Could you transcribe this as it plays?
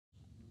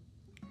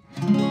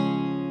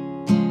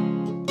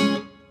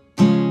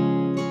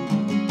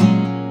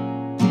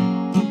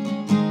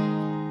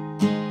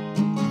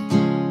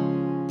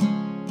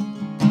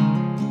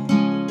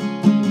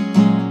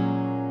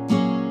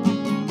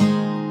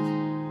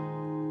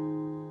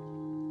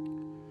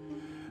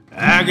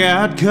I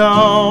got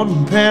caught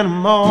in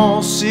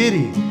Panama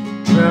City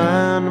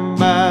trying to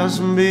buy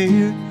some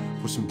beer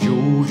for some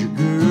Georgia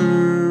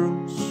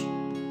girls.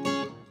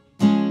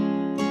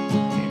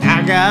 And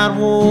I got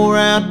wore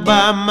out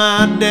by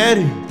my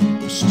daddy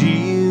for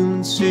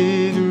stealing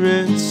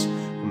cigarettes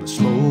from the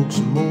smoke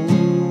some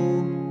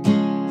more.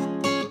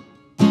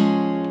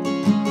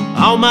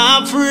 All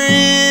my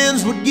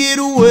friends would get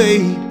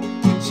away,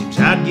 seems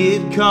I'd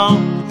get caught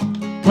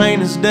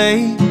plain as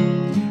day.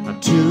 I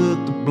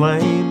took the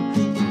blame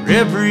for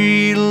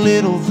every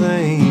little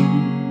thing,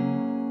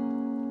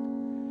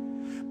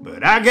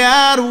 but I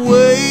got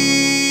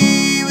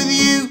away with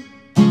you.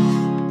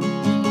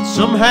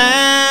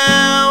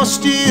 Somehow I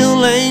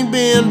still ain't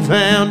been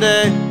found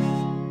out.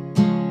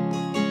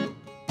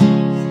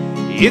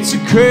 It's a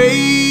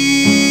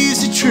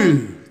crazy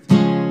truth,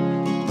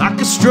 like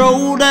I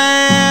strolled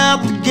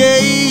out the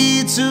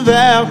gates of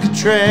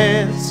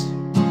Alcatraz.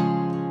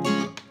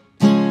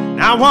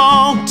 I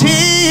walked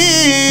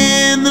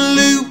in the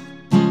loop,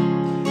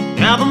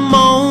 now the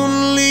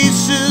Mona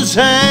Lisa's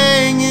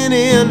hanging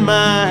in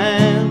my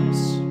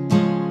house.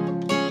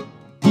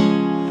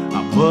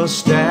 I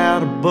bust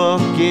out a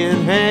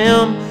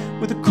Buckingham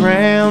with the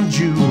crown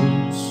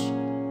jewels.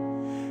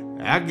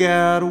 I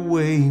got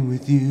away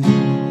with you.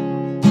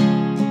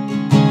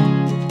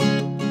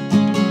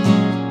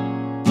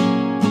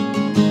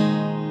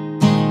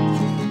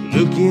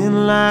 Looking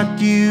like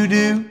you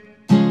do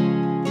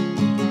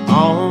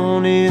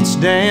on its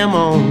damn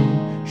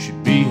own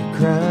should be a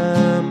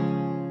crime,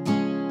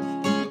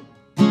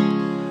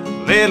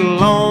 let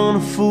alone a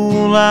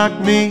fool like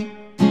me.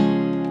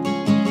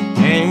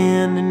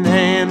 Hand in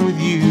hand with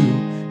you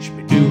should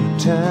be doing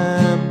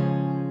time.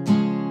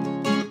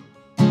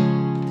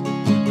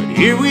 But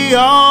here we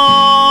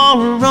are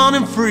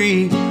running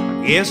free.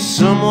 I guess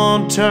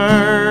someone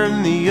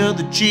turned the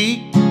other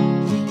cheek,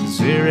 'cause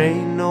there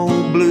ain't no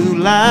blue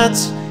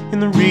lights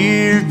in the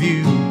rear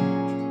view.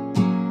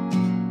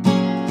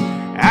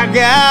 I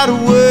got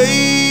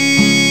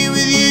away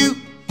with you.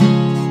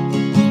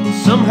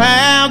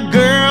 Somehow,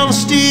 girl, I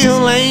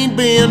still ain't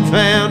been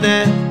found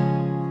out.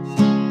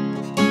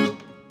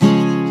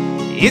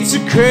 It's a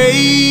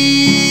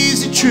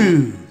crazy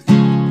truth,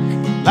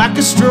 like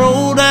I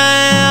strolled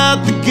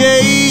out the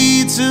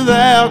gates of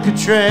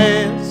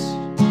Alcatraz.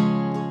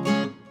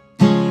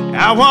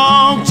 I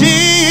walked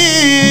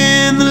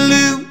in the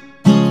loop,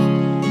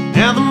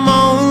 now the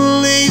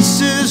Mona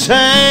Lisa's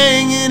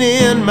hanging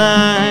in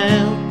my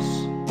house.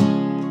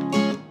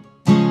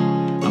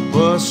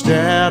 Bust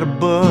out a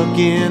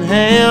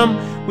Buckingham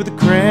with the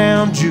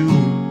crown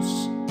jewels.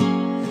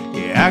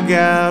 Yeah, I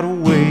got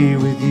away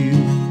with you.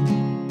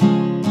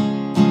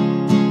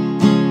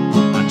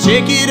 I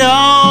take it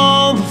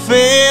all, the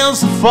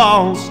fails, the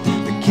falls,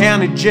 the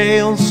county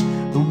jails,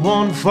 the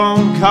one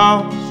phone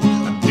calls.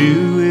 I'd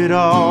do it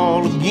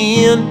all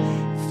again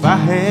if I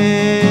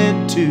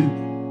had to,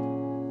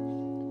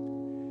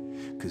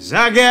 'cause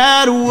I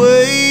got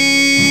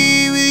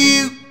away with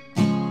you.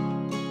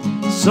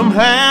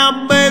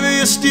 Somehow, baby,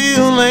 I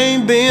still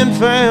ain't been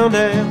found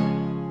out.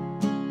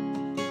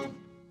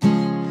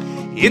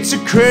 It's a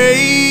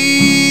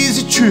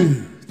crazy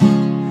truth,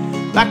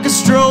 like I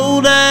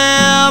strolled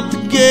out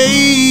the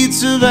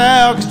gates of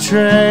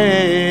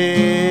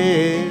Alcatraz.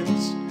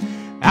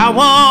 I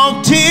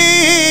walked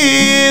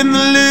in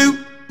the loop,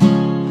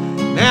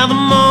 now the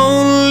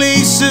Mona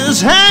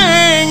Lisa's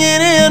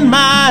hanging in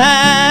my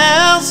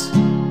house.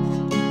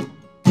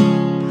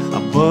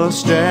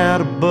 Bust out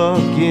a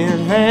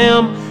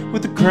Buckingham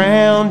with the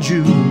crown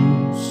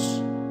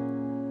jewels.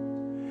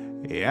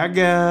 Yeah, I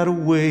got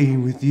away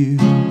with you.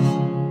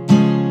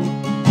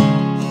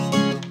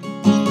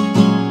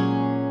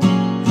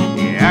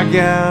 Yeah, I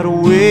got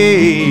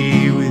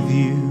away with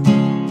you.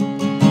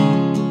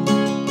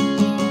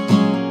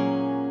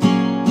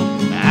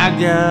 I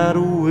got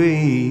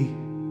away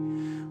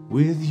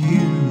with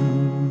you.